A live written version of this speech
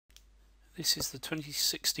This is the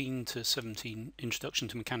 2016 to 17 Introduction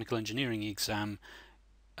to Mechanical Engineering exam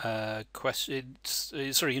Introduction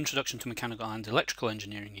to Mechanical and Electrical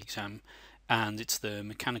Engineering exam, and it's the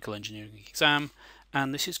Mechanical Engineering exam,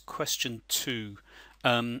 and this is question 2.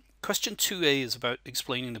 Question 2A is about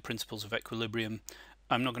explaining the principles of equilibrium.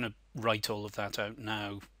 I'm not going to write all of that out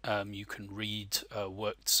now. You can read a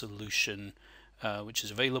worked solution which is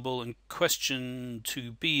available, and question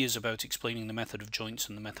 2B is about explaining the method of joints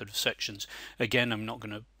and the method of sections. Again, I'm not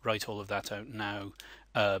going to write all of that out now,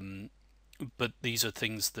 but these are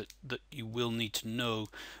things that you will need to know.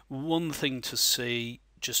 One thing to say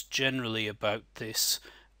just generally about this,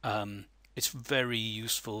 it's very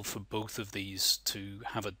useful for both of these to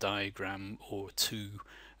have a diagram or two.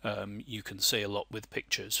 You can say a lot with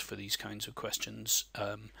pictures for these kinds of questions,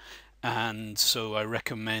 and so I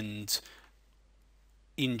recommend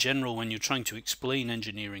in general when you're trying to explain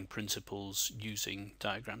engineering principles using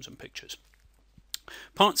diagrams and pictures.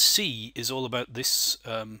 Part C is all about this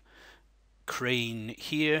crane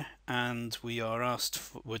here, and we're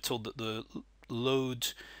told that the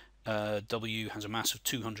load W has a mass of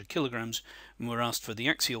 200 kilograms, and we're asked for the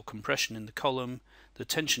axial compression in the column, the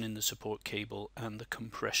tension in the support cable, and the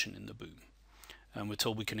compression in the boom. And we're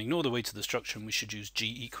told we can ignore the weight of the structure and we should use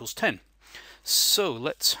G equals 10. So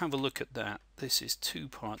let's have a look at that. This is 2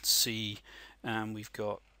 part C, and we've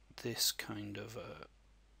got this kind of a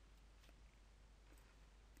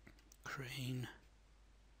crane.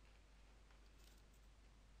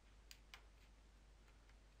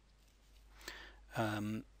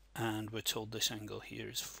 And we're told this angle here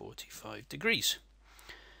is 45 degrees.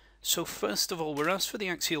 So first of all, we're asked for the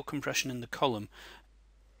axial compression in the column.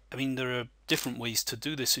 I mean, there are different ways to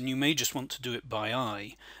do this, and you may just want to do it by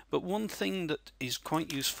eye, but one thing that is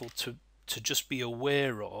quite useful to just be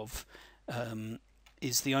aware of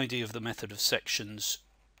is the idea of the method of sections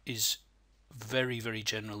is very, very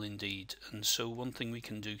general indeed. And so one thing we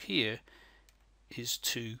can do here is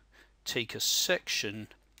to take a section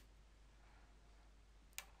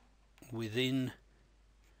within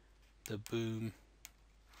the boom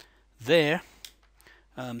there.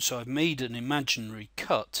 So I've made an imaginary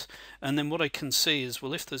cut, and then what I can say is,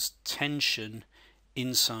 well, if there's tension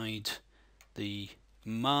inside the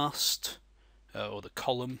mast or the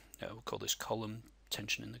column, we'll call this column,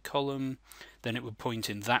 tension in the column, then it would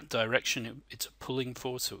point in that direction. It's a pulling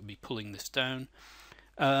force, so it would be pulling this down.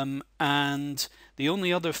 And the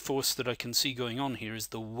only other force that I can see going on here is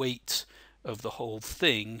the weight of the whole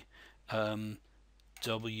thing.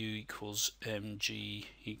 W equals mg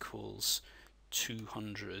equals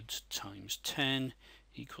 200 times 10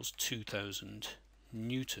 equals 2000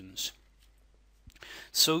 newtons.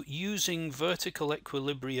 So using vertical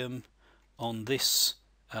equilibrium on this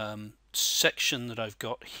section that I've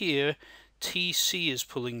got here, TC is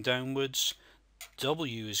pulling downwards,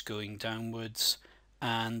 W is going downwards,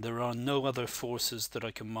 and there are no other forces that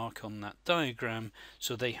I can mark on that diagram,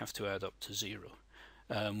 so they have to add up to 0.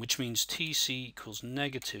 Which means TC equals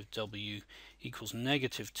negative W equals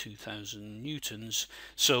negative 2000 newtons.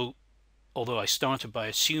 So although I started by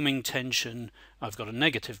assuming tension, I've got a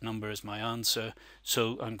negative number as my answer,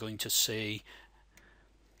 so I'm going to say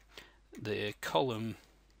the column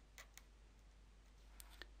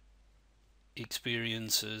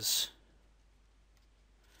experiences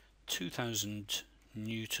 2000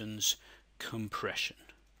 newtons compression.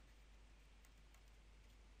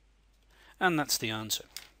 And that's the answer.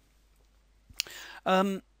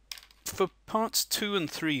 For parts 2 and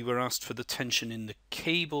 3, we're asked for the tension in the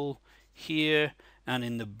cable here and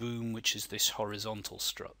in the boom, which is this horizontal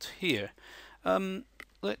strut here.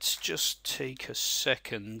 Let's just take a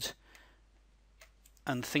second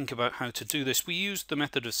and think about how to do this. We used the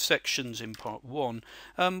method of sections in part 1.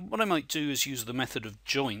 What I might do is use the method of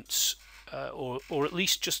joints, or at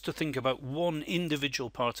least just to think about one individual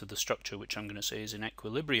part of the structure, which I'm going to say is in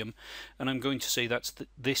equilibrium, and I'm going to say that's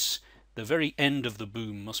the very end of the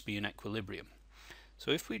boom must be in equilibrium.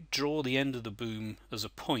 So if we draw the end of the boom as a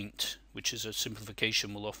point, which is a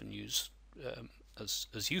simplification we'll often use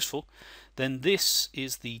as useful, then this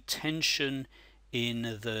is the tension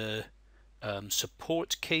in the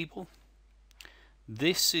support cable.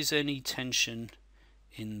 This is any tension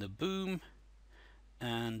in the boom,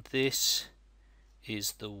 and this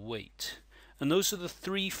is the weight. And those are the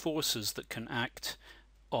 3 forces that can act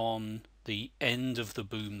on the end of the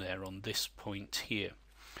boom there, on this point here.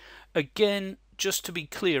 Again, just to be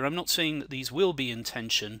clear, I'm not saying that these will be in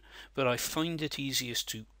tension, but I find it easiest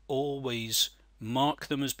to always mark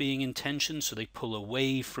them as being in tension so they pull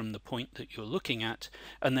away from the point that you're looking at,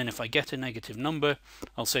 and then if I get a negative number,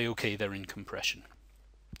 I'll say okay, they're in compression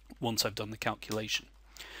once I've done the calculation.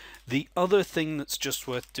 The other thing that's just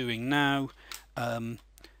worth doing now,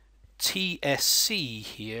 TSC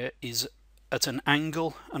here is at an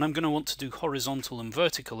angle, and I'm going to want to do horizontal and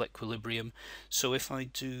vertical equilibrium. So if I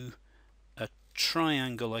do a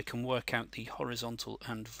triangle, I can work out the horizontal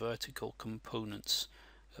and vertical components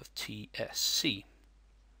of TSC.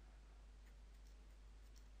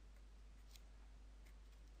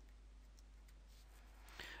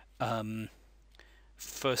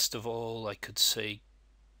 First of all, I could say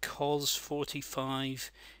cos 45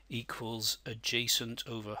 equals adjacent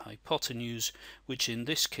over hypotenuse, which in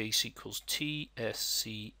this case equals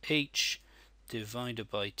TSCH divided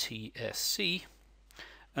by TSC,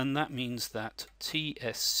 and that means that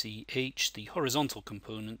TSCH, the horizontal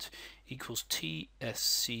component, equals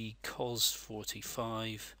TSC cos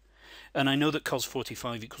 45, and I know that cos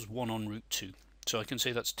 45 equals 1 on root 2, so I can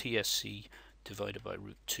say that's TSC divided by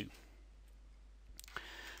root 2.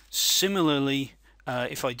 Similarly,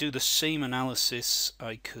 if I do the same analysis,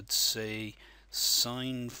 I could say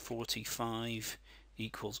sine 45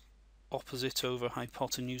 equals opposite over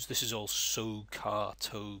hypotenuse. This is all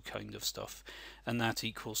SOHCAHTOE kind of stuff, and that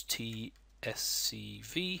equals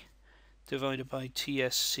TSCV divided by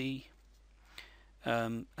TSC,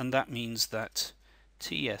 and that means that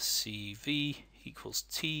TSCV equals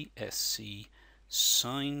TSC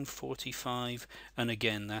sine 45, and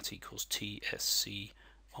again that equals TSC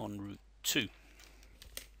on root 2.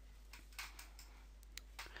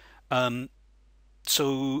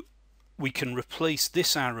 So we can replace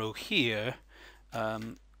this arrow here.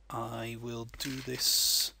 I will do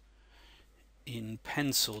this in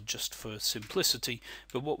pencil just for simplicity,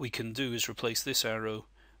 but what we can do is replace this arrow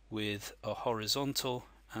with a horizontal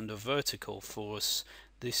and a vertical force.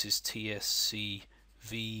 This is TSCV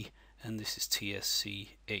and this is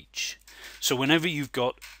TSCH. So whenever you've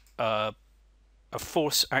got a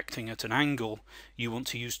force acting at an angle, you want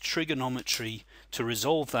to use trigonometry to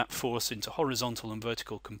resolve that force into horizontal and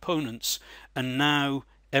vertical components, and now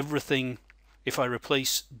everything, if I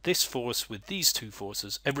replace this force with these two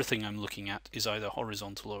forces, everything I'm looking at is either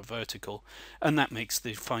horizontal or vertical, and that makes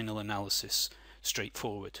the final analysis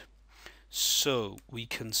straightforward. So we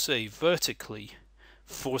can say vertically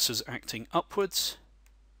forces acting upwards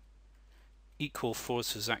equal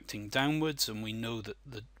forces acting downwards, and we know that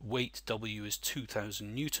the weight W is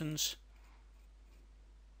 2000 newtons.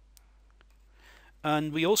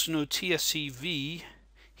 And we also know TSCV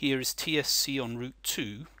here is TSC on root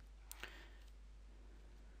 2.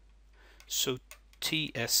 So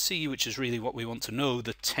TSC, which is really what we want to know,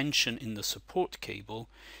 the tension in the support cable,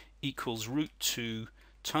 equals root 2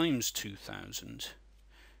 times 2000,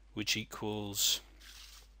 which equals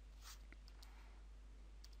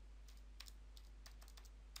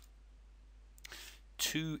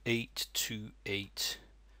 2828.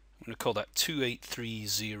 I'm going to call that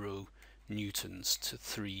 2830 newtons to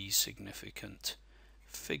 3 significant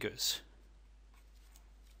figures.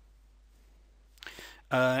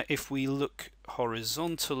 If we look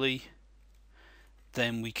horizontally,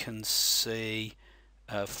 then we can say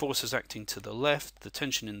forces acting to the left, the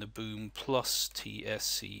tension in the boom plus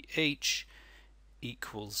TSCH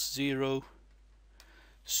equals 0.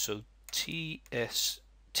 So TB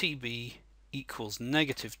equals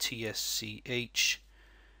negative TSCH,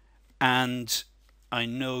 and I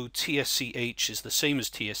know TSCH is the same as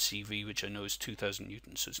TSCV, which I know is 2000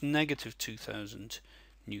 newtons, so it's negative 2000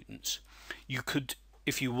 newtons. You could,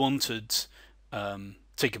 if you wanted,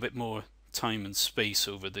 take a bit more time and space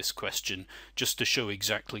over this question just to show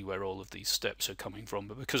exactly where all of these steps are coming from,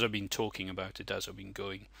 but because I've been talking about it as I've been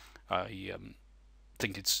going, I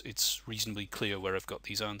think it's reasonably clear where I've got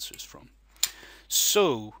these answers from.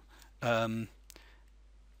 So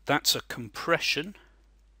that's a compression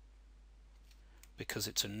because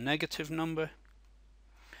it's a negative number,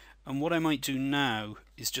 and what I might do now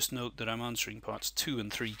is just note that I'm answering parts 2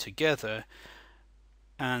 and 3 together,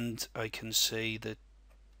 and I can say that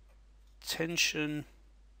tension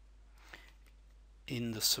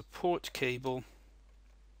in the support cable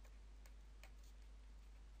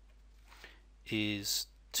is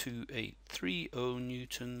 2830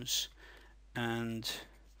 newtons, and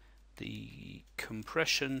the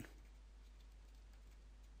compression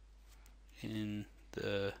in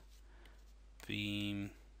the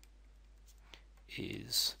beam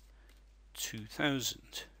is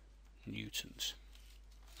 2000 newtons.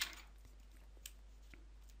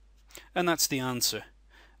 And that's the answer.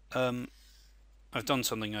 I've done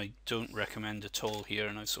something I don't recommend at all here,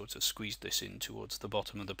 and I've sort of squeezed this in towards the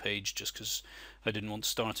bottom of the page just because I didn't want to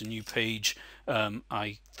start a new page.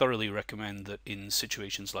 I thoroughly recommend that in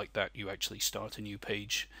situations like that you actually start a new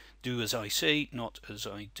page. Do as I say, not as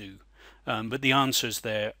I do. but the answers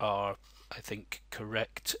there are, I think,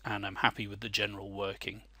 correct, and I'm happy with the general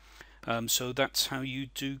working. So that's how you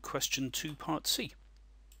do question 2 part C.